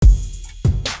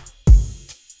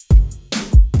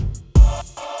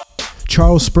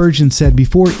Charles Spurgeon said,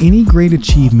 "Before any great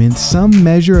achievement, some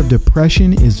measure of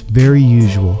depression is very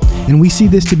usual." And we see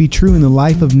this to be true in the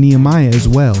life of Nehemiah as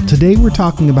well. Today we're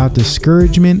talking about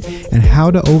discouragement and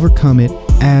how to overcome it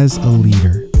as a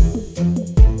leader.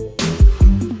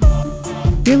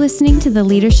 You're listening to the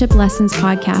Leadership Lessons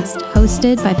podcast,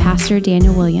 hosted by Pastor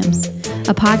Daniel Williams,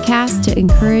 a podcast to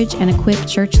encourage and equip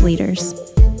church leaders.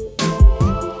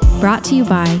 Brought to you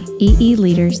by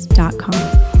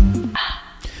eeleaders.com.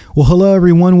 Well, hello,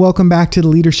 everyone. Welcome back to the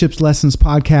Leadership Lessons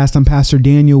podcast. I'm Pastor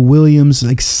Daniel Williams,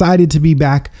 excited to be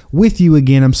back with you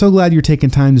again. I'm so glad you're taking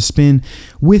time to spend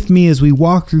with me as we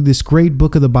walk through this great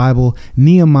book of the Bible,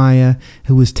 Nehemiah,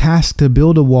 who was tasked to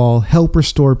build a wall, help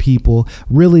restore people,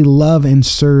 really love and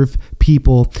serve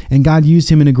people, and God used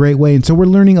him in a great way. And so we're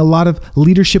learning a lot of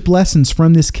leadership lessons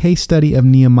from this case study of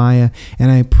Nehemiah.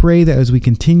 And I pray that as we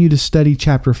continue to study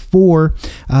chapter 4,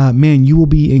 you will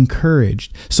be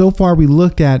encouraged. So far, we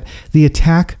looked at the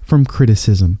attack from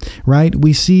criticism, right?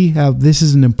 We see how this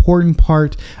is an important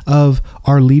part of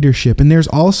our leadership. And there's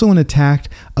also an attack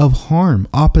of harm,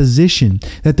 opposition,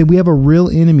 that we have a real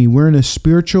enemy. We're in a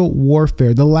spiritual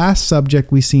warfare. The last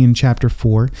subject we see in chapter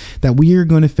 4 that we are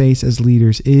going to face as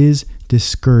leaders is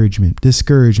discouragement.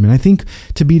 I think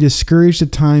to be discouraged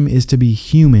at times is to be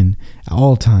human at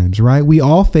all times, right? We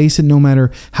all face it no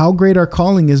matter how great our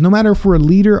calling is, no matter if we're a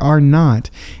leader or not.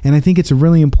 And I think it's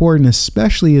really important,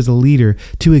 especially as a leader,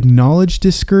 to acknowledge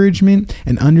discouragement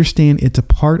and understand it's a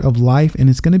part of life and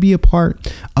it's going to be a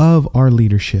part of our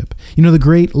leadership. You know, the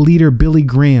great leader Billy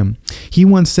Graham, he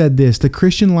once said this: "The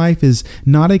Christian life is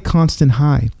not a constant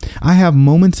high. I have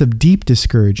moments of deep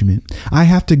discouragement. I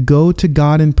have to go to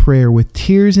God in prayer with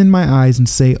tears in my eyes and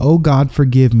say, 'Oh God,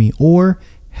 forgive me,' or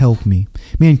 'help me.'"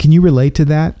 Man, can you relate to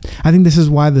that? I think this is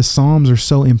why the Psalms are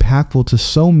so impactful to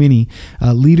so many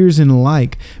leaders and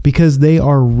alike, because they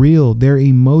are real, they're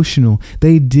emotional,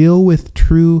 they deal with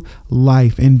true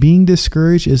life, and being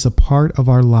discouraged is a part of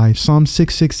our life. Psalm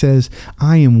 6:6 says,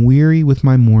 "I am weary with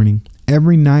my mourning.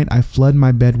 Every night I flood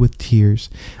my bed with tears.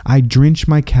 I drench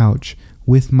my couch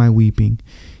with my weeping."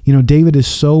 You know, David is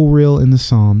so real in the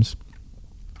Psalms.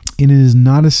 And it is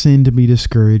not a sin to be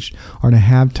discouraged or to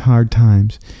have hard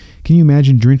times. Can you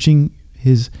imagine drenching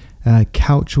his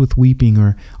couch with weeping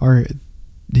or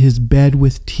his bed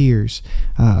with tears?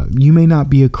 You may not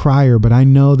be a crier, but I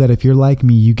know that if you're like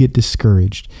me, you get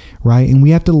discouraged, right? And we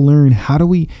have to learn how do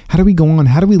we go on?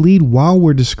 How do we lead while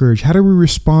we're discouraged? How do we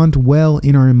respond well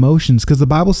in our emotions? Because the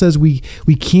Bible says we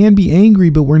can be angry,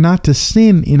 but we're not to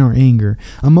sin in our anger.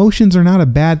 Emotions are not a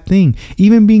bad thing.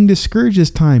 Even being discouraged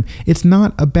this time, it's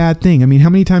not a bad thing. I mean, how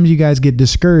many times you guys get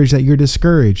discouraged that you're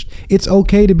discouraged? It's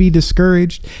okay to be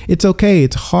discouraged. It's okay.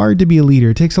 It's hard to be a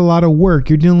leader. It takes a lot of work.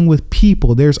 You're dealing with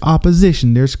people. There's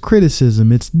opposition, there's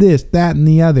criticism, it's this, that, and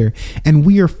the other. And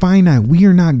we are finite. We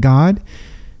are not God,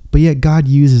 but yet God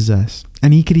uses us.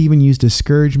 And he could even use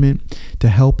discouragement to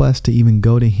help us to even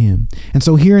go to him. And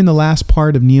so here in the last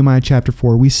part of Nehemiah chapter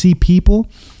 4, we see people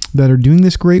that are doing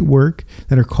this great work,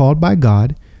 that are called by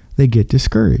God, they get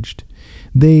discouraged.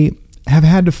 They have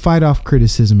had to fight off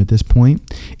criticism at this point,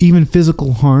 even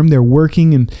physical harm. They're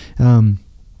working and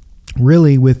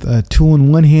really with a tool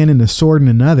in one hand and a sword in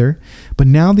another. But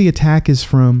now the attack is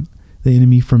from the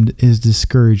enemy, from his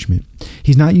discouragement.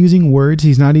 He's not using words.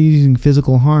 He's not using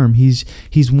physical harm. He's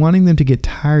wanting them to get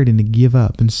tired and to give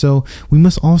up. And so we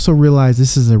must also realize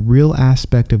this is a real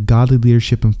aspect of godly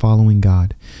leadership and following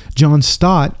God. John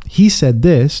Stott, he said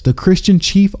this: "The Christian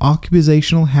chief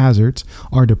occupational hazards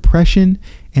are depression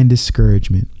and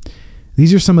discouragement."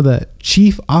 These are some of the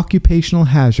chief occupational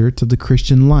hazards of the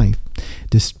Christian life: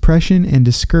 depression and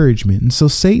discouragement. And so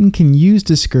Satan can use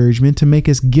discouragement to make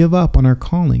us give up on our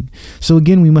calling. So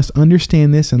again, we must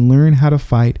understand this and learn how to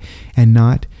fight and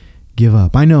not give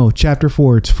up. I know chapter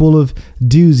 4, it's full of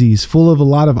doozies, full of a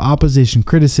lot of opposition,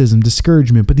 criticism,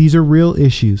 discouragement, but these are real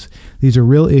issues. These are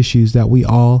real issues that we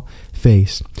all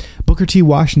face. Booker T.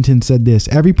 Washington said this: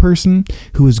 "Every person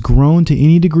who has grown to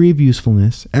any degree of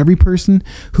usefulness, every person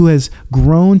who has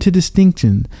grown to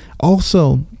distinction,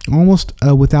 also almost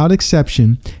without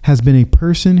exception, has been a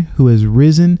person who has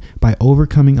risen by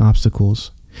overcoming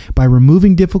obstacles, by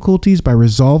removing difficulties, by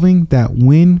resolving that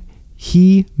when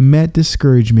he met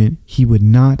discouragement, he would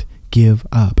not give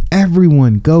up."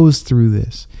 Everyone goes through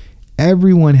this.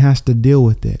 Everyone has to deal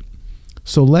with it.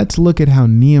 So let's look at how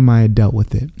Nehemiah dealt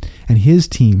with it and his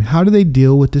team. How do they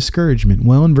deal with discouragement?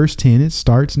 Well, in verse 10, it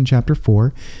starts in chapter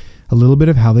 4, a little bit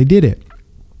of how they did it.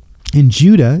 In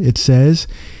Judah, it says,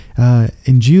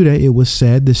 it was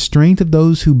said, "The strength of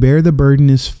those who bear the burden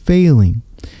is failing.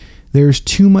 There is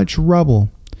too much rubble.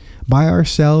 By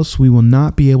ourselves, we will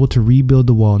not be able to rebuild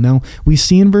the wall. Now, we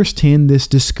see in verse 10, this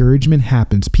discouragement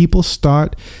happens. People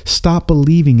stop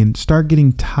believing and start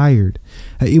getting tired.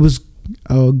 It was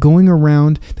going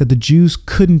around that the Jews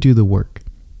couldn't do the work.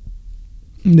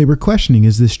 They were questioning,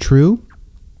 is this true?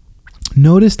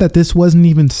 Notice that this wasn't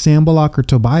even Sanballat or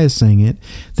Tobiah saying it.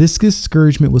 This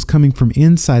discouragement was coming from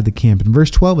inside the camp. In verse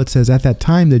 12, it says, at that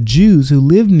time, the Jews who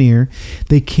lived near,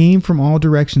 they came from all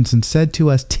directions and said to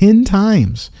us 10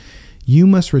 times, you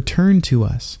must return to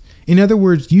us. In other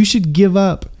words, you should give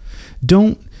up.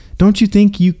 Don't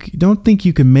think you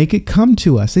can make it? Come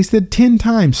to us. They said 10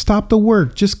 times, stop the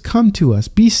work. Just come to us.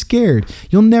 Be scared.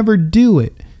 You'll never do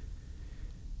it.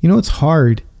 You know, it's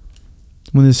hard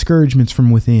when the discouragement's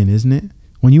from within, isn't it?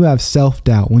 When you have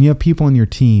self-doubt, when you have people on your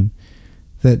team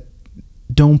that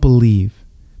don't believe.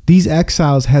 These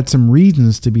exiles had some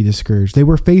reasons to be discouraged. They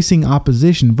were facing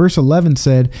opposition. Verse 11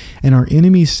 said, and our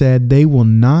enemies said, they will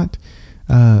not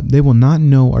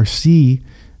know or see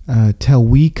till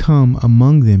we come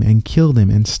among them and kill them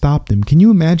and stop them. Can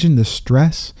you imagine the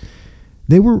stress?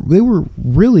 They were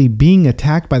really being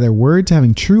attacked by their words,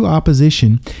 having true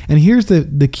opposition. And here's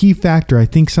the key factor, I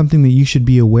think something that you should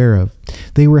be aware of.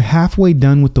 They were halfway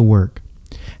done with the work.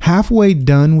 Halfway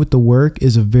done with the work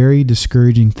is a very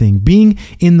discouraging thing. Being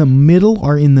in the middle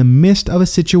or in the midst of a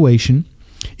situation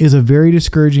is a very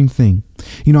discouraging thing.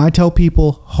 You know, I tell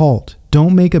people, halt.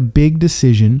 Don't make a big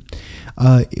decision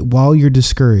while you're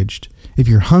discouraged. If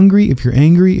you're hungry, if you're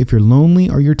angry, if you're lonely,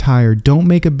 or you're tired, don't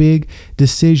make a big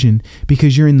decision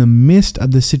because you're in the midst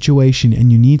of the situation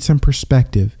and you need some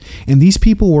perspective. And these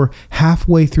people were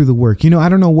halfway through the work. You know, I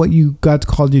don't know what God's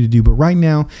called you to do, but right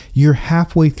now you're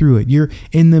halfway through it. You're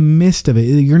in the midst of it.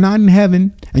 You're not in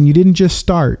heaven and you didn't just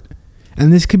start.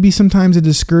 And this could be sometimes a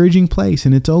discouraging place,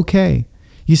 and it's okay.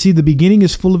 You see, the beginning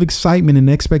is full of excitement and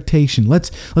expectation.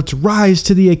 Let's rise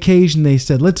to the occasion, they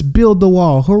said. Let's build the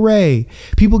wall. Hooray.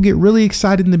 People get really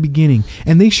excited in the beginning,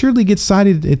 and they surely get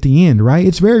excited at the end, right?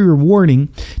 It's very rewarding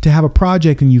to have a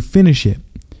project and you finish it.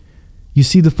 You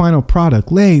see the final product.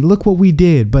 Hey, look what we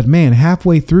did. But man,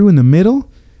 halfway through in the middle,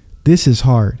 this is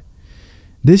hard.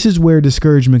 This is where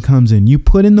discouragement comes in. You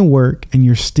put in the work and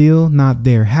you're still not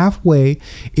there. Halfway,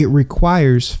 it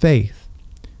requires faith.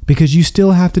 Because you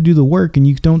still have to do the work and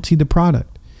you don't see the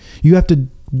product. You have to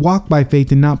walk by faith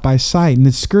and not by sight. And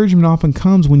discouragement often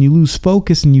comes when you lose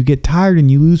focus and you get tired and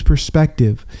you lose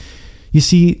perspective. You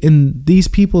see, in these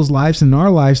people's lives and in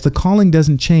our lives, the calling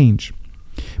doesn't change.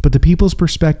 But the people's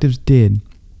perspectives did.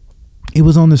 It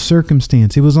was on the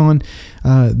circumstance. It was on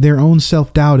their own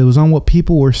self-doubt. It was on what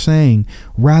people were saying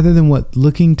rather than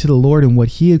looking to the Lord and what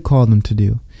He had called them to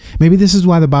do. Maybe this is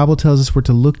why the Bible tells us we're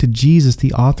to look to Jesus,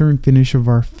 the author and finisher of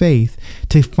our faith,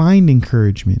 to find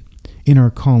encouragement in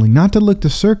our calling, not to look to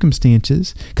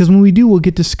circumstances, because when we do, we'll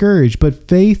get discouraged. But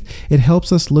faith, it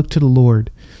helps us look to the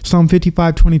Lord. Psalm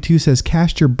 55:22 says,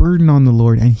 cast your burden on the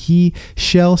Lord and He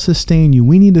shall sustain you.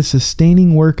 We need a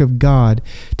sustaining work of God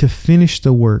to finish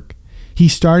the work. He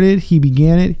started, He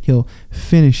began it, He'll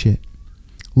finish it.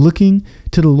 Looking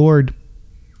to the Lord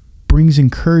brings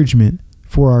encouragement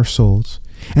for our souls.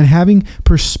 And having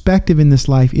perspective in this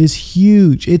life is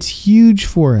huge. It's huge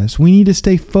for us. We need to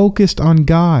stay focused on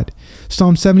God.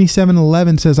 Psalm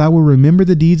 77:11 says, I will remember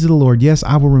the deeds of the Lord. Yes,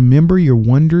 I will remember your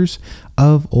wonders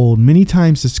of old. Many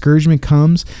times discouragement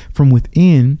comes from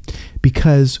within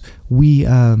because we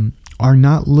are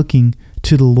not looking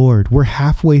to the Lord. We're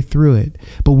halfway through it.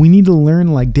 But we need to learn,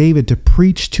 like David, to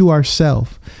preach to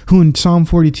ourselves, who in Psalm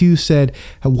 42 said,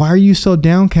 why are you so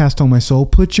downcast, O my soul?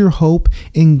 Put your hope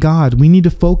in God. We need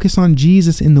to focus on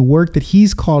Jesus in the work that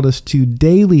He's called us to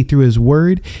daily through His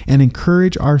word and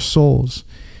encourage our souls.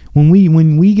 When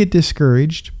we get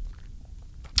discouraged,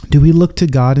 do we look to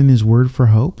God and His word for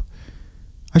hope?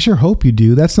 I sure hope you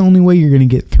do. That's the only way you're going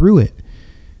to get through it.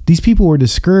 These people were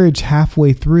discouraged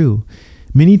halfway through.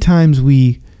 Many times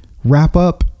we're wrapped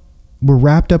up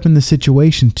in the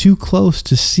situation, too close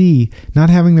to see, not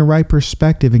having the right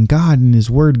perspective, and God and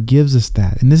His word gives us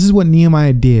that. And this is what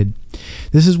Nehemiah did.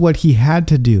 This is what he had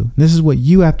to do. This is what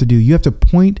you have to do. You have to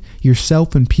point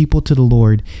yourself and people to the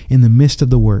Lord in the midst of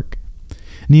the work.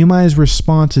 Nehemiah's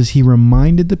response is he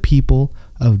reminded the people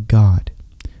of God.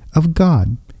 Of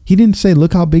God. He didn't say,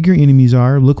 look how big your enemies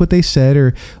are, look what they said,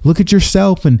 or look at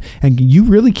yourself and you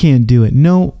really can't do it.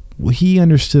 No. He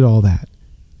understood all that.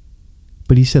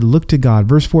 But he said, look to God.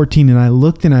 Verse 14, and I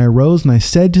looked and I arose and I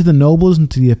said to the nobles and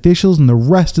to the officials and the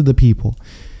rest of the people,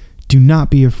 do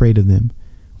not be afraid of them.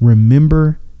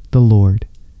 Remember the Lord.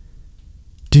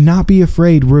 Do not be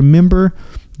afraid. Remember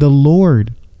the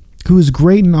Lord. who is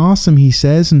great and awesome, he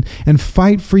says, and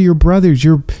fight for your brothers,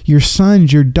 your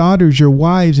sons, your daughters, your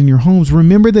wives, and your homes.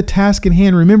 Remember the task at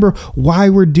hand. Remember why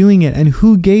we're doing it and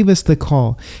who gave us the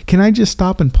call. Can I just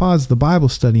stop and pause the Bible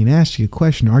study and ask you a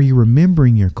question? Are you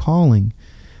remembering your calling?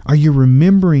 Are you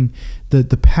remembering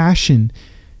the passion,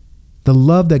 the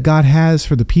love that God has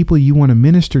for the people you want to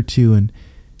minister to? And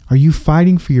are you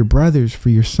fighting for your brothers, for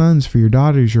your sons, for your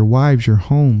daughters, your wives, your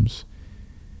homes?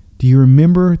 Do you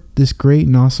remember this great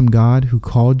and awesome God who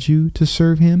called you to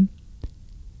serve him?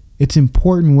 It's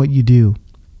important what you do.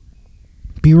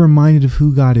 Be reminded of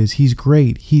who God is. He's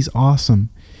great. He's awesome.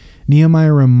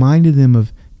 Nehemiah reminded them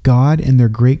of God and their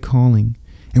great calling.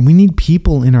 And we need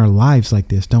people in our lives like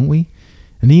this, don't we?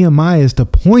 And Nehemiah is to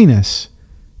point us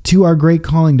to our great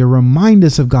calling, to remind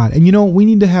us of God. And we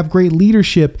need to have great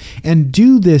leadership and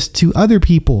do this to other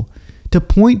people, to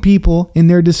point people in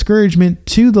their discouragement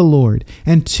to the Lord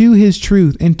and to his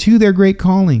truth and to their great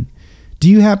calling. Do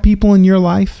you have people in your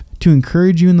life to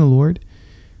encourage you in the Lord?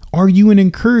 Are you an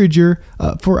encourager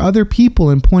for other people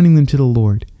and pointing them to the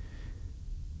Lord?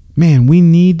 Man, we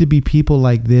need to be people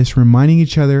like this, reminding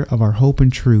each other of our hope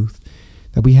and truth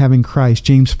that we have in Christ.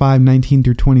 James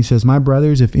 5:19-20 says, "My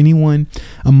brothers, if anyone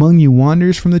among you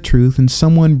wanders from the truth and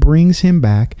someone brings him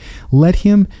back, let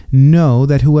him know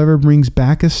that whoever brings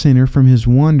back a sinner from his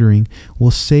wandering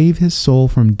will save his soul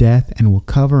from death and will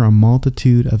cover a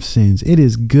multitude of sins." It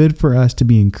is good for us to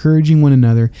be encouraging one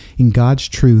another in God's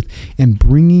truth and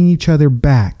bringing each other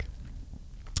back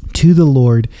to the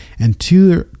Lord and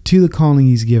to the calling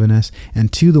he's given us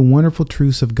and to the wonderful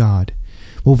truths of God.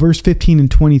 Well, verse 15 and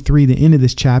 23, the end of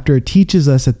this chapter, it teaches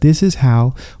us that this is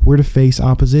how we're to face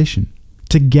opposition.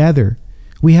 Together.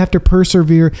 We have to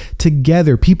persevere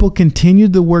together. People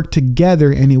continued the work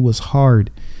together, and it was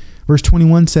hard. Verse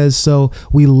 21 says, "So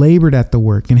we labored at the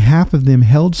work, and half of them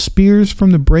held spears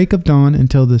from the break of dawn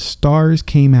until the stars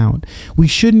came out." We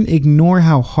shouldn't ignore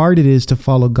how hard it is to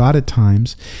follow God at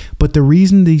times, but the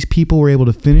reason these people were able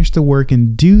to finish the work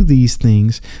and do these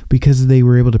things because they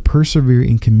were able to persevere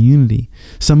in community.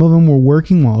 Some of them were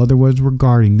working while others were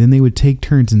guarding. Then they would take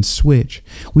turns and switch.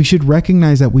 We should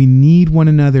recognize that we need one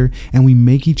another and we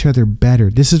make each other better.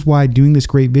 This is why doing this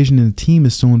great vision in a team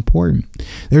is so important.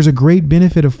 There's a great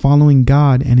benefit of following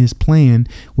God and his plan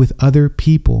with other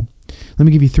people. Let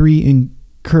me give you 3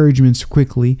 encouragements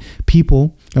quickly.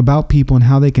 About people and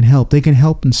how they can help. They can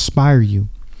help inspire you.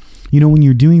 When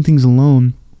you're doing things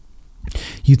alone,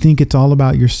 you think it's all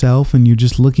about yourself and you're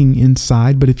just looking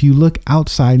inside. But if you look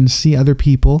outside and see other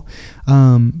people,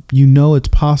 it's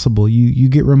possible. You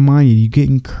get reminded, you get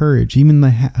encouraged. Even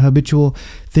the habitual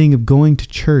thing of going to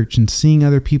church and seeing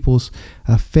other people's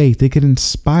faith, it could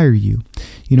inspire you.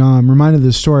 I'm reminded of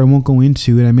this story. I won't go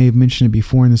into it. I may have mentioned it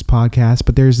before in this podcast,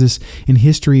 but there's this in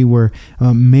history where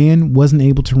a man wasn't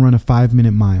able to run a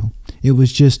 5-minute mile. It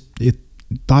was just,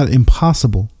 thought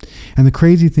impossible. And the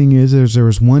crazy thing is there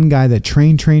was one guy that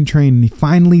trained, and he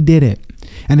finally did it.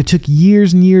 And it took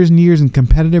years and years and years in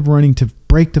competitive running to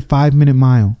break the 5-minute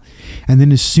mile. And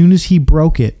then as soon as he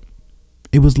broke it,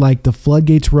 it was like the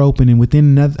floodgates were open, and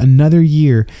within another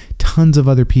year, tons of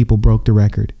other people broke the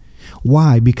record.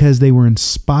 Why? Because they were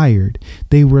inspired.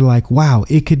 They were like, wow,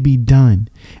 it could be done.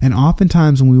 And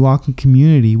oftentimes when we walk in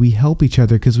community, we help each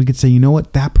other because we could say, you know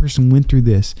what? That person went through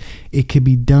this. It could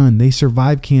be done. They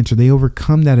survived cancer. They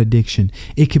overcome that addiction.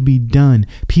 It could be done.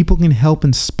 People can help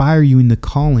inspire you in the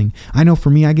calling. I know for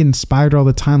me, I get inspired all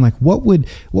the time. Like what would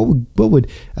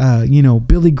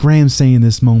Billy Graham say in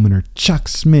this moment, or Chuck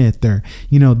Smith, or,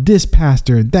 this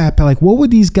pastor, that, like, what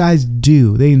would these guys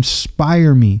do? They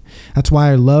inspire me. That's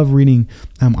why I love reading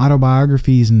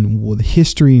autobiographies and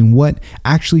history and what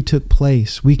actually took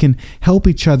place. We can help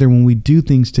each other when we do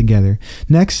things together.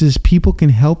 Next is people can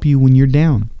help you when you're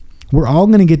down. We're all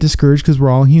going to get discouraged because we're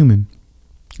all human.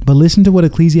 But listen to what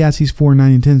Ecclesiastes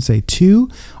 4:9-10 say. 2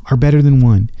 are better than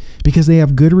 1 because they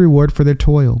have good reward for their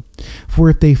toil. For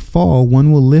if they fall,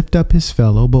 one will lift up his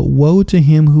fellow, but woe to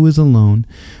him who is alone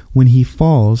when he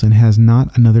falls and has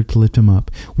not another to lift him up.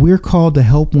 We're called to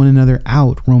help one another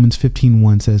out, Romans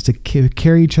 15:1 says, to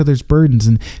carry each other's burdens.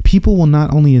 And people will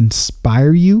not only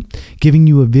inspire you, giving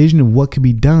you a vision of what could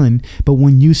be done, but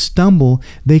when you stumble,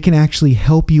 they can actually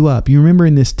help you up. You remember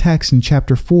in this text in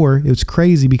chapter 4, it was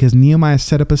crazy because Nehemiah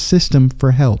set up a system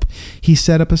for help. He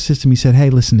set up a system. He said, hey,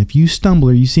 listen, if you stumble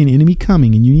or you see an enemy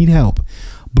coming and you need help,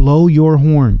 blow your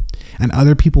horn and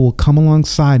other people will come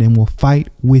alongside and will fight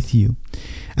with you.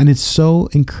 And it's so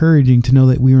encouraging to know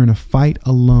that we are in a fight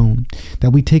alone,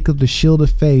 that we take up the shield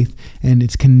of faith and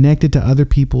it's connected to other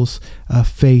people's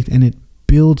faith, and it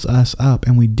builds us up,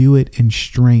 and we do it in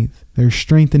strength. There's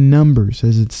strength in numbers,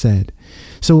 as it said.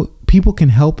 So People can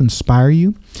help inspire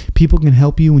you. People can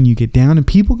help you when you get down, and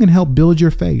people can help build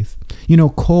your faith.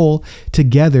 Coal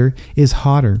together is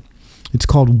hotter. It's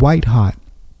called white hot.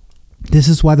 This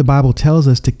is why the Bible tells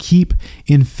us to keep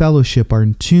in fellowship or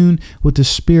in tune with the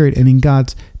Spirit and in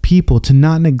God's people, to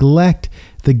not neglect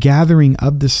the gathering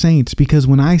of the saints. Because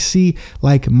when I see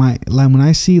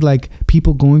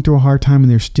people going through a hard time and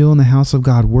they're still in the house of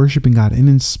God, worshiping God, it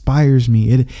inspires me.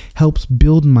 It helps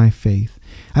build my faith.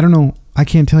 I don't know. I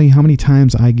can't tell you how many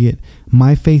times I get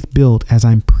my faith built as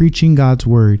I'm preaching God's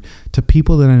word to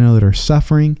people that I know that are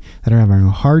suffering, that are having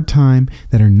a hard time,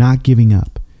 that are not giving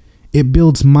up. It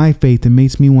builds my faith and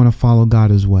makes me want to follow God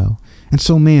as well. And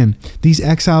so, man, these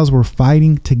exiles were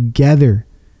fighting together,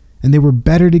 and they were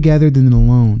better together than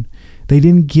alone. They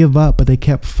didn't give up, but they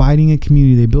kept fighting in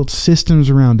community. They built systems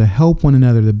around to help one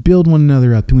another, to build one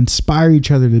another up, to inspire each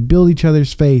other, to build each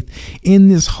other's faith in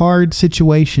this hard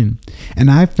situation. And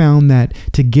I found that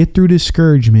to get through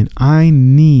discouragement, I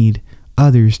need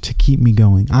others to keep me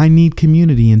going. I need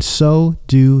community, and so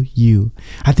do you.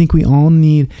 I think we all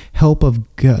need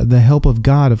the help of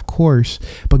God, of course,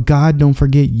 but God, don't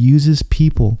forget, uses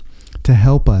people to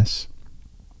help us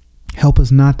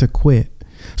not to quit.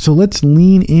 So let's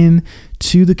lean in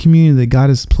to the community that God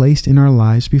has placed in our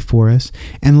lives before us,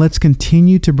 and let's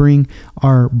continue to bring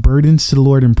our burdens to the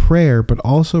Lord in prayer, but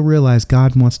also realize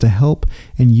God wants to help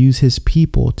and use his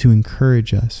people to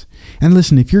encourage us. And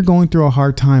listen, if you're going through a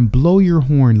hard time, blow your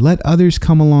horn. Let others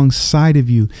come alongside of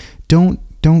you. Don't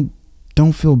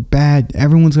feel bad.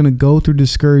 Everyone's going to go through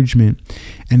discouragement,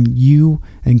 and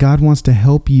God wants to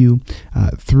help you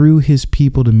through his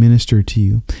people to minister to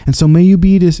you. And so may you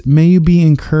be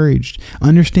encouraged,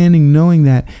 knowing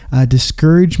that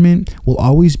discouragement will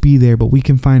always be there, but we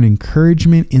can find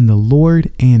encouragement in the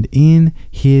Lord and in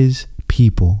his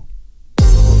people.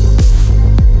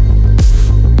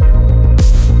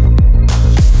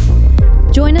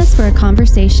 Join us for a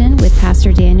conversation with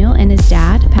Pastor Daniel and his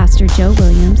dad, Pastor Joe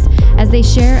Williams, as they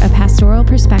share a pastoral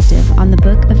perspective on the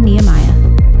book of Nehemiah.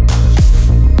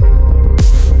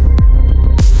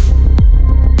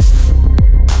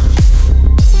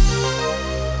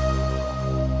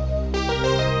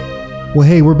 Well,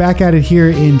 hey, we're back at it here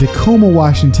in Tacoma,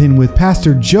 Washington with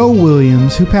Pastor Joe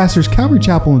Williams, who pastors Calvary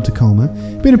Chapel in Tacoma.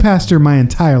 Been a pastor my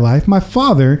entire life. My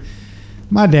father,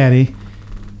 my daddy,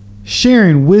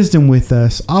 sharing wisdom with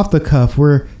us off the cuff.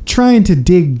 We're trying to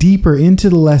dig deeper into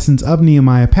the lessons of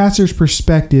Nehemiah, pastor's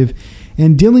perspective,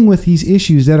 and dealing with these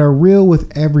issues that are real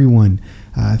with everyone,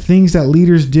 things that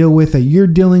leaders deal with, that you're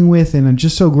dealing with. And I'm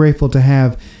just so grateful to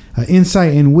have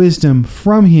insight and wisdom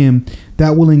from him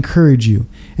that will encourage you.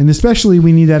 And especially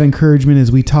we need that encouragement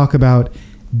as we talk about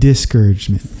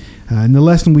discouragement. In the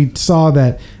lesson, we saw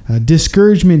that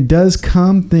discouragement does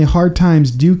come. The hard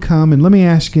times do come. And let me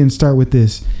ask you and start with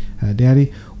this.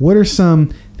 Daddy, what are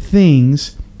some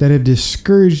things that have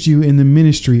discouraged you in the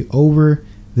ministry over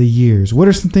the years? What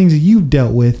are some things that you've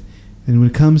dealt with and when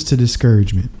it comes to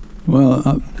discouragement?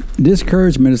 Well,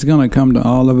 discouragement is going to come to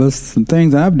all of us. Some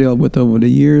things I've dealt with over the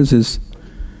years is,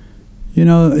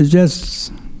 it's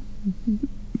just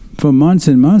for months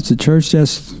and months, the church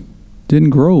just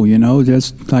didn't grow,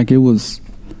 just like it was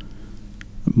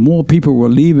more people were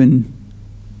leaving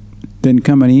than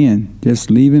coming in, just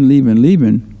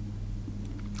leaving.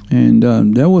 And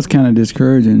that was kind of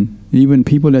discouraging. Even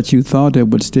people that you thought that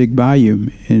would stick by you,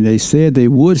 and they said they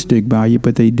would stick by you,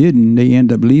 but they didn't. They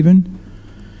end up leaving.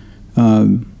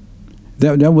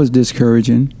 That was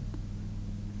discouraging.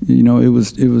 It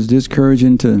was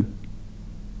discouraging to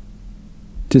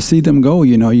see them go.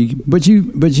 But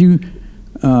you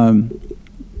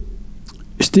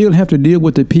still have to deal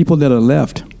with the people that are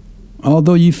left.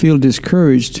 Although you feel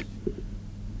discouraged,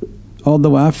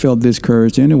 although I felt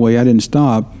discouraged anyway, I didn't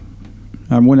stop.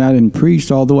 I went out and preached,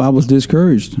 although I was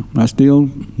discouraged. I still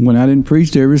went out and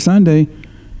preached every Sunday.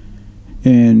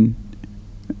 And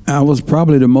I was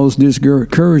probably the most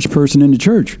discouraged person in the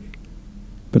church.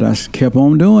 But I kept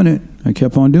on doing it.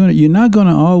 You're not going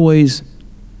to always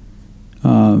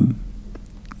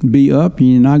be up.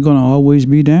 You're not going to always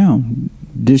be down.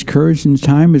 Discouragement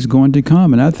time is going to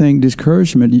come. And I think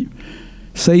discouragement,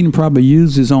 Satan probably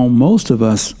uses on most of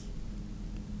us,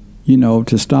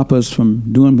 to stop us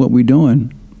from doing what we're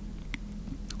doing.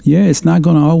 Yeah, it's not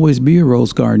going to always be a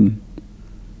rose garden.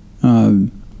 I've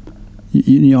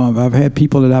had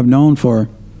people that I've known for,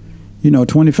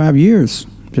 25 years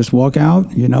just walk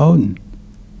out, and,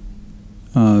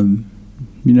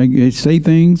 they say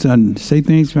things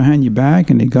behind your back,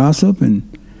 and they gossip, and,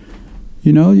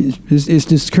 it's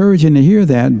discouraging to hear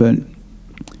that, but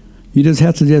you just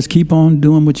have to just keep on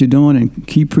doing what you're doing and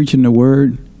keep preaching the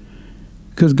word.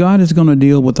 Because God is going to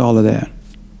deal with all of that.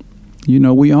 You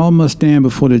know, we all must stand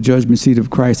before the judgment seat of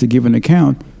Christ to give an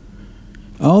account.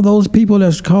 All those people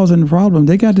that's causing the problem,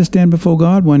 they got to stand before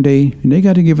God one day, and they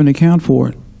got to give an account for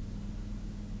it.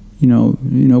 You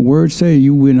know, words say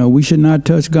we should not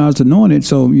touch God's anointed.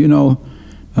 So,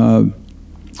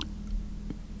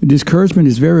 discouragement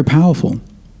is very powerful,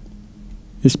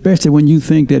 especially when you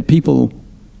think that people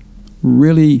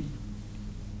really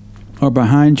are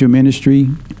behind your ministry,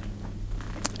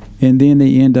 and then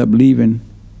they end up leaving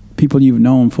people you've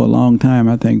known for a long time.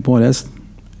 I think, boy, that's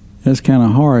kind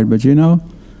of hard. But you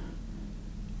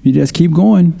just keep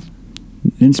going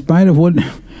in spite of what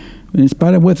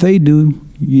they do.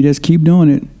 You just keep doing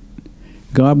it.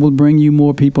 God will bring you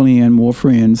more people in, more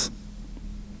friends.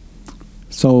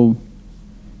 So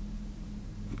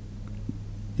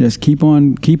just keep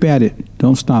at it.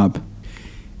 Don't stop.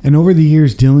 And over the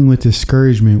years dealing with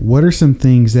discouragement, what are some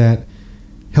things that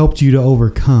helped you to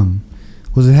overcome?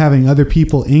 Was it having other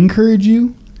people encourage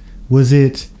you? Was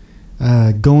it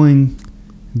doing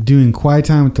quiet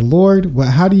time with the Lord?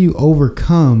 How do you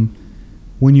overcome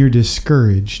when you're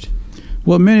discouraged?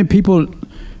 Well, many people,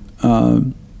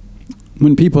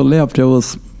 when people left, there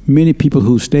was many people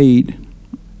who stayed.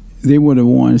 They were the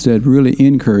ones that really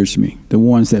encouraged me, the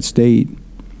ones that stayed.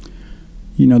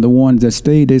 The ones that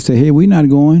stayed, they say, hey, we're not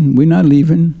going. We're not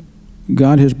leaving.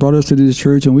 God has brought us to this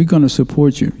church, and we're going to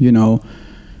support you,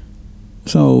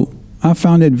 So I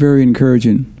found it very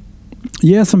encouraging.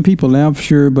 Yeah, some people left,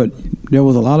 sure, but there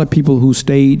was a lot of people who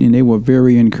stayed, and they were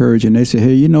very encouraging. They said,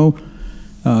 hey,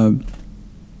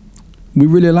 we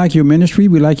really like your ministry.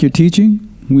 We like your teaching.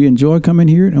 We enjoy coming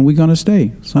here, and we're going to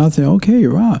stay. So I said, okay,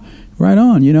 right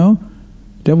on,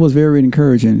 That was very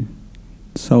encouraging.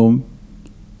 So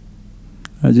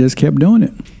I just kept doing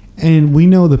it. And we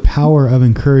know the power of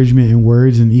encouragement in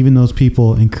words, and even those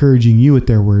people encouraging you with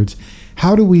their words.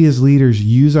 How do we as leaders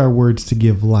use our words to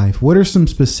give life? What are some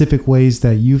specific ways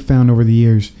that you've found over the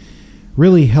years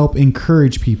really help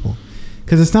encourage people?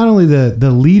 Because it's not only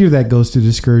the leader that goes through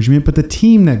discouragement, but the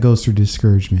team that goes through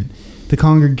discouragement, the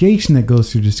congregation that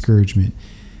goes through discouragement.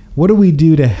 What do we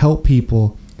do to help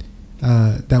people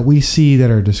that we see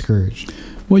that are discouraged?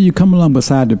 Well, you come along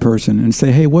beside the person and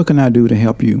say, hey, what can I do to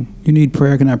help you? You need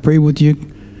prayer? Can I pray with you?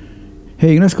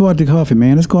 Hey, let's go out to coffee,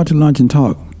 man. Let's go out to lunch and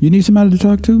talk. You need somebody to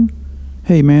talk to?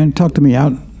 Hey, man, talk to me.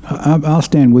 I'll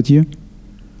stand with you.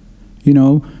 We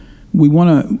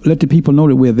want to let the people know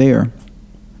that we're there.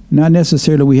 Not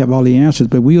necessarily we have all the answers,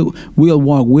 but we'll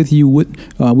walk with you.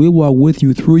 We'll walk with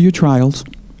you through your trials.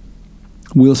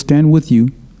 We'll stand with you,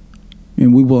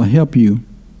 and we will help you.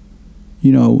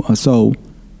 So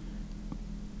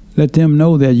let them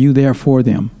know that you're there for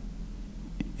them,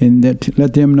 and that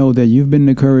let them know that you've been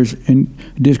encouraged and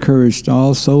discouraged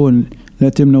also, and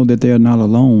let them know that they're not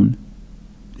alone.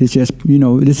 It's just,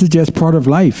 this is just part of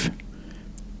life.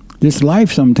 This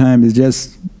life sometimes is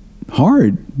just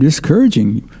hard,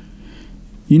 discouraging.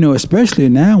 Especially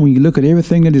now when you look at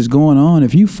everything that is going on,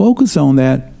 if you focus on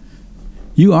that,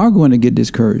 you are going to get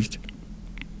discouraged.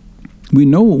 We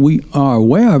know we are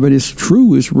aware of it. It's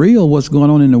true. It's real what's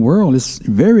going on in the world. It's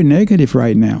very negative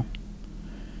right now.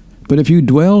 But if you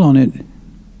dwell on it,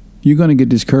 you're going to get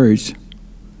discouraged.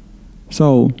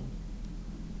 So,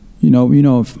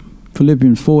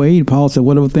 Philippians 4:8, Paul said,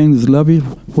 whatever thing is lovely,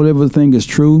 whatever thing is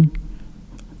true,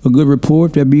 a good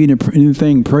report, there be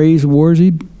anything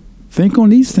praiseworthy, think on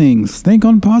these things. Think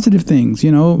on positive things,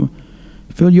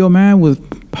 Fill your mind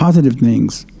with positive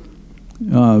things.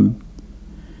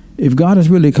 If God has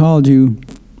really called you,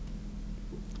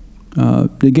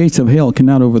 the gates of hell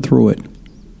cannot overthrow it.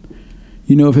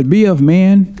 If it be of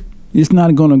man, it's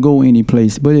not going to go any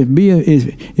place. But if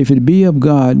it be of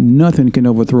God, nothing can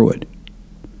overthrow it.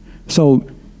 So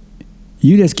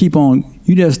you just keep on,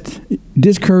 you just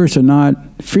discouraged or not,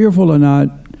 fearful or not,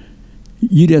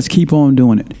 you just keep on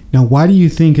doing it. Now, why do you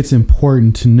think it's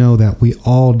important to know that we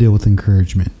all deal with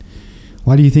encouragement?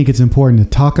 Why do you think it's important to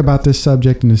talk about this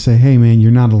subject and to say, hey, man, you're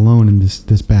not alone in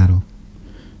this battle?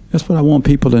 That's what I want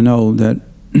people to know, that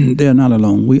they're not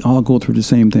alone. We all go through the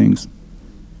same things.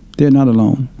 They're not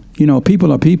alone.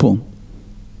 People are people.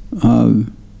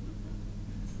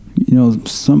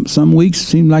 Some weeks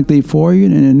seem like they're for you,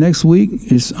 and the next week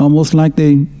it's almost like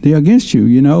they're against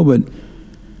you, But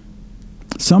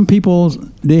some people,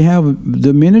 they have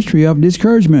the ministry of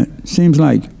discouragement, seems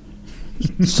like.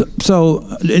 So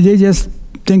they just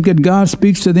think that God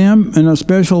speaks to them in a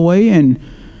special way, and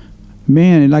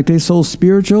man, like they're so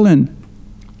spiritual, and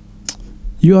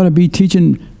you ought to be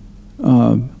teaching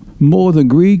more of the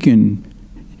Greek, and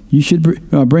you should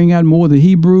bring out more of the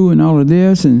Hebrew and all of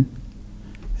this. And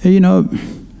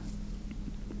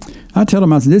I tell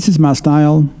them, I said, this is my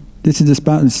style. This is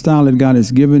the style that God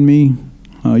has given me.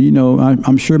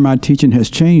 I'm sure my teaching has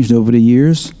changed over the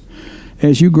years.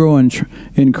 As you grow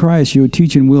in Christ, your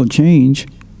teaching will change.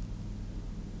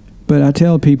 But I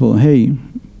tell people, hey,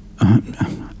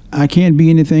 I can't be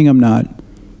anything I'm not.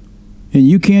 And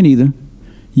you can't either.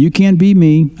 You can't be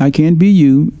me. I can't be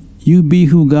you. You be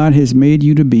who God has made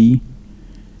you to be.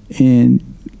 And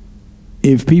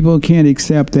if people can't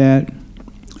accept that,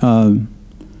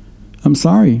 I'm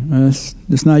sorry.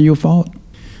 It's not your fault.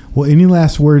 Well, any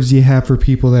last words you have for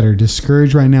people that are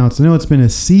discouraged right now? I know it's been a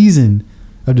season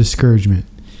of discouragement.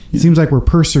 It seems like we're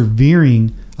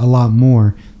persevering a lot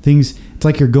more. It's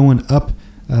like you're going up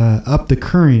the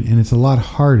current, and it's a lot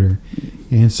harder.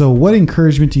 And so what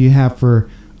encouragement do you have for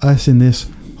us in this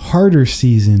harder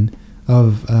season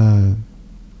of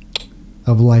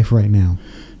life right now?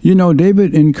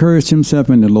 David encouraged himself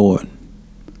in the Lord.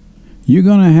 You're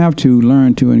going to have to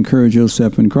learn to encourage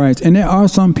yourself in Christ. And there are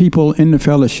some people in the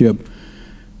fellowship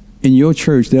in your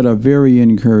church that are very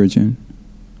encouraging.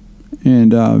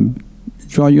 And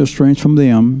draw your strength from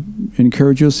them.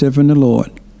 Encourage yourself in the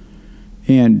Lord.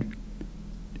 And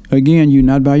again, you're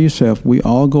not by yourself. We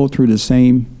all go through the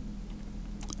same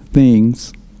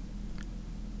things.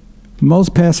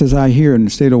 Most pastors I hear in the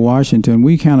state of Washington,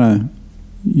 we kind of,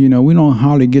 we don't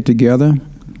hardly get together.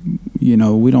 We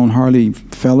don't hardly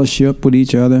fellowship with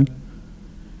each other.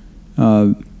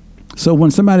 So when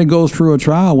somebody goes through a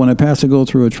trial, when a pastor goes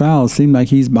through a trial, it seems like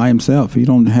he's by himself. He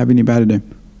don't have anybody to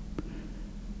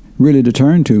really to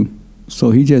turn to. So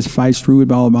he just fights through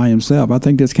it all by himself. I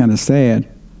think that's kind of sad.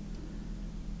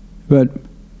 But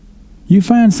you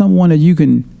find someone that you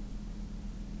can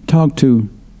talk to,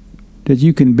 that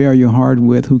you can bear your heart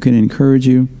with, who can encourage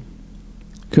you.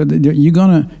 Because you're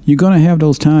gonna have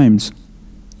those times.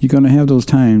 You're gonna have those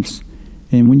times,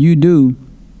 and when you do,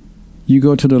 you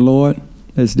go to the Lord,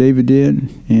 as David did,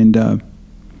 and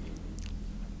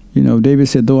David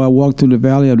said, "Though I walk through the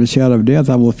valley of the shadow of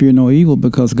death, I will fear no evil,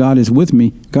 because God is with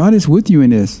me." God is with you in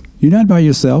this. You're not by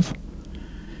yourself.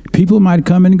 People might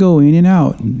come and go in and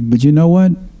out, but you know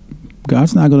what?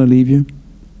 God's not going to leave you,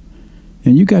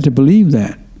 and you got to believe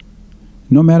that.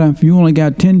 No matter if you only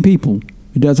got 10 people,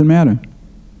 it doesn't matter.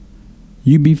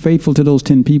 You be faithful to those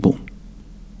 10 people.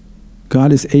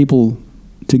 God is able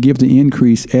to give the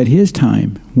increase at his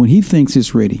time when he thinks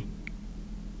it's ready,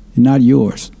 and not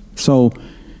yours. So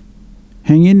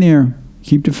hang in there.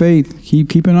 Keep the faith. Keep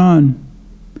keeping on.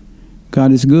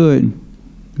 God is good.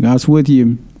 God's with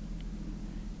you.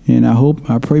 And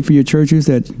I pray for your churches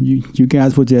that you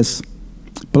guys would just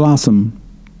blossom.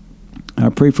 I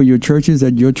pray for your churches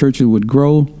that your churches would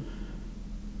grow,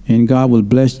 and God will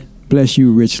bless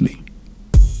you richly.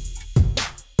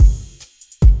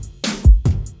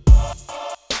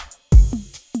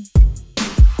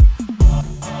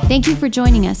 Thank you for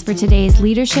joining us for today's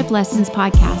Leadership Lessons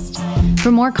podcast.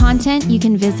 For more content, you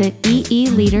can visit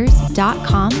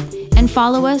eeleaders.com and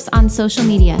follow us on social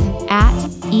media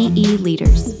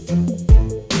 @eeleaders.